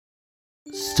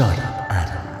Startup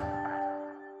Atom.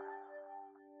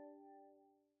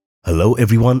 Hello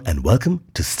everyone and welcome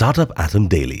to Startup Atom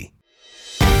Daily.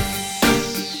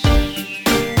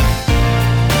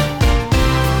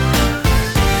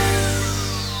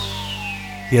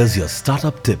 Here's your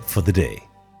startup tip for the day.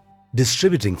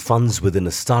 Distributing funds within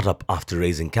a startup after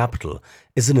raising capital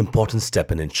is an important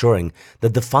step in ensuring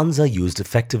that the funds are used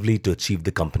effectively to achieve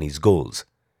the company's goals.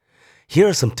 Here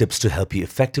are some tips to help you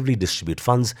effectively distribute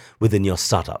funds within your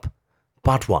startup.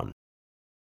 Part 1.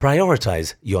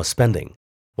 Prioritize your spending.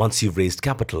 Once you've raised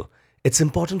capital, it's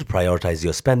important to prioritize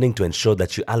your spending to ensure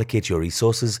that you allocate your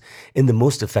resources in the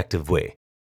most effective way.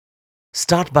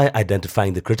 Start by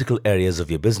identifying the critical areas of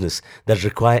your business that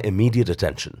require immediate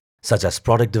attention, such as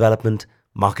product development,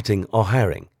 marketing, or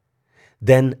hiring.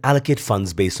 Then allocate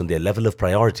funds based on their level of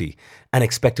priority and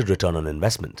expected return on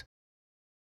investment.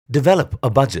 Develop a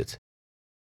budget.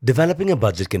 Developing a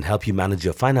budget can help you manage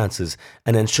your finances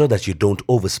and ensure that you don't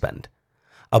overspend.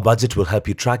 A budget will help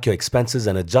you track your expenses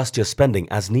and adjust your spending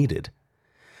as needed.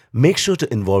 Make sure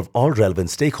to involve all relevant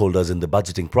stakeholders in the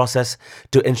budgeting process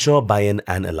to ensure buy-in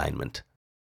and alignment.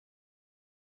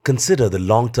 Consider the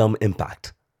long-term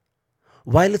impact.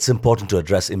 While it's important to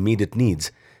address immediate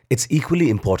needs, it's equally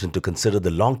important to consider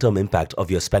the long-term impact of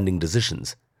your spending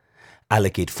decisions.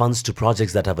 Allocate funds to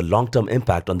projects that have a long-term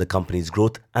impact on the company's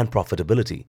growth and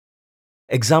profitability.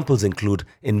 Examples include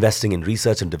investing in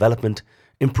research and development,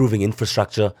 improving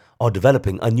infrastructure, or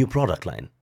developing a new product line.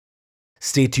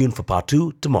 Stay tuned for part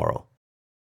 2 tomorrow.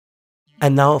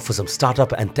 And now for some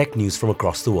startup and tech news from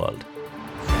across the world.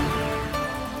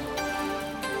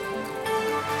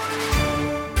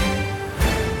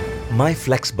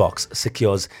 MYFLEXBOX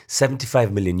secures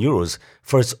 75 million euros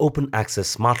for its open access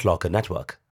smart locker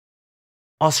network.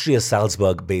 Austria's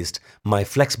Salzburg-based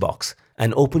MYFLEXBOX,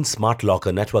 an open smart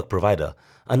locker network provider,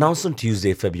 announced on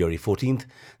Tuesday, February 14th,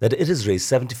 that it has raised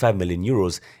 75 million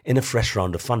euros in a fresh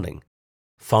round of funding.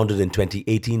 Founded in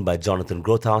 2018 by Jonathan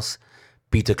Grothaus,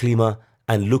 Peter Klima,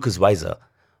 and Lucas Weiser,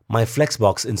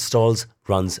 MYFLEXBOX installs,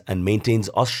 runs, and maintains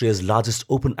Austria's largest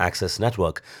open access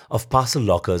network of parcel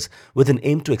lockers with an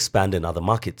aim to expand in other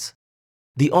markets.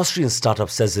 The Austrian startup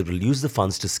says it will use the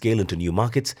funds to scale into new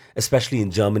markets, especially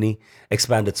in Germany,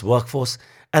 expand its workforce,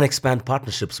 and expand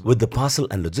partnerships with the parcel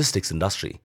and logistics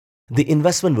industry. The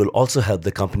investment will also help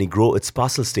the company grow its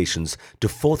parcel stations to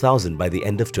 4,000 by the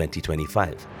end of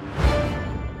 2025.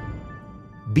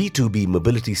 B2B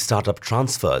mobility startup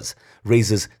Transferz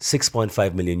raises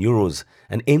 6.5 million euros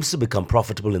and aims to become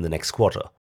profitable in the next quarter.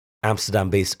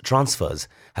 Amsterdam-based Transferz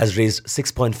has raised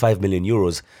 6.5 million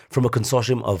euros from a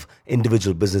consortium of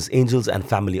individual business angels and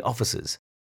family offices.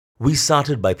 We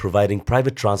started by providing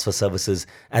private transfer services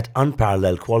at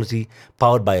unparalleled quality,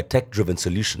 powered by a tech-driven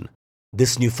solution.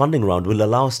 This new funding round will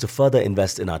allow us to further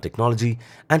invest in our technology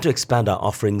and to expand our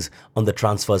offerings on the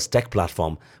Transferz tech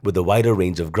platform with a wider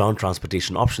range of ground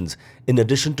transportation options in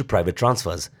addition to private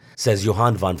transfers, says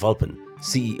Johan van Valpen,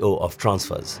 CEO of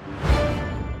Transferz.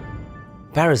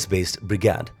 Paris-based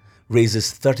Brigad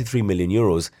raises 33 million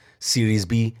euros Series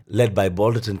B led by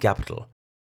Balderton Capital.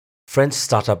 French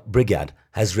startup Brigad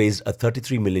has raised a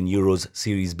 33 million euros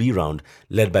Series B round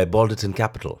led by Balderton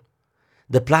Capital.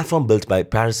 The platform built by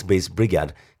Paris-based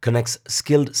Brigad connects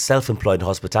skilled self-employed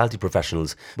hospitality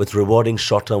professionals with rewarding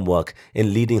short-term work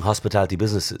in leading hospitality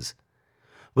businesses.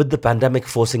 With the pandemic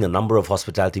forcing a number of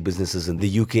hospitality businesses in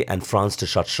the UK and France to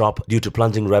shut shop due to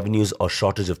plunging revenues or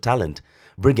shortage of talent,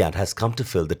 Brigad has come to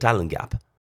fill the talent gap.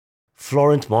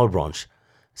 Florent Malbranche,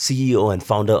 CEO and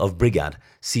founder of Brigad,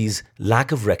 sees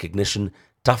lack of recognition,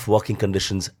 tough working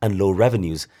conditions, and low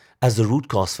revenues as the root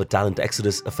cause for talent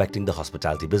exodus affecting the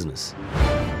hospitality business.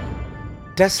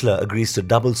 Tesla agrees to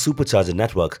double supercharger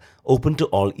network open to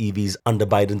all EVs under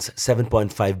Biden's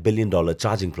 $7.5 billion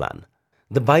charging plan.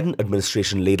 The Biden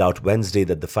administration laid out Wednesday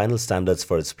that the final standards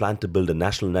for its plan to build a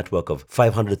national network of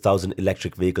 500,000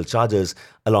 electric vehicle chargers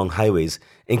along highways,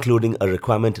 including a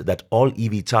requirement that all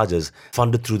EV chargers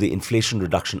funded through the Inflation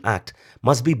Reduction Act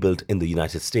must be built in the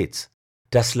United States.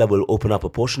 Tesla will open up a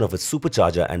portion of its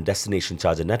supercharger and destination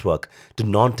charger network to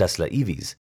non-Tesla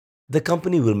EVs. The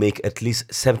company will make at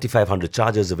least 7,500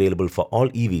 chargers available for all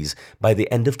EVs by the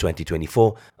end of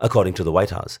 2024, according to the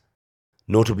White House.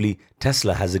 Notably,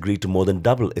 Tesla has agreed to more than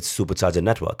double its supercharger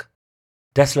network.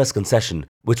 Tesla's concession,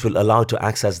 which will allow it to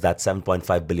access that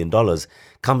 $7.5 billion,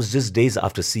 comes just days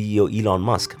after CEO Elon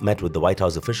Musk met with the White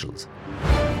House officials.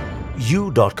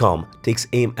 U.com takes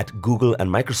aim at Google and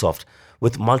Microsoft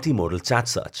with multimodal chat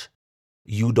search.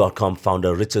 U.com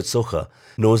founder Richard Socher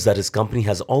knows that his company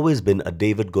has always been a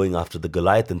David going after the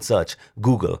Goliath in search,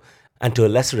 Google, and to a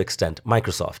lesser extent,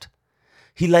 Microsoft.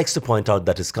 He likes to point out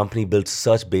that his company built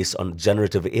search based on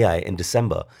generative AI in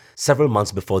December, several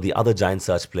months before the other giant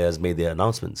search players made their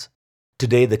announcements.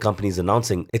 Today, the company is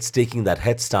announcing it's taking that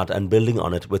head start and building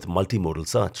on it with multimodal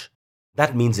search.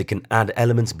 That means it can add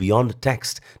elements beyond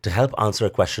text to help answer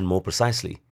a question more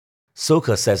precisely.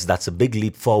 Soka says that's a big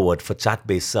leap forward for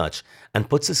chat-based search and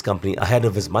puts his company ahead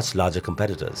of his much larger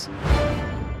competitors.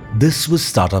 This was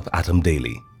Startup Atom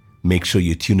Daily. Make sure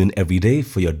you tune in every day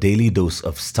for your daily dose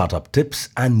of startup tips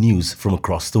and news from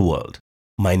across the world.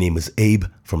 My name is Abe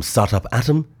from Startup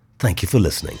Atom. Thank you for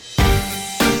listening.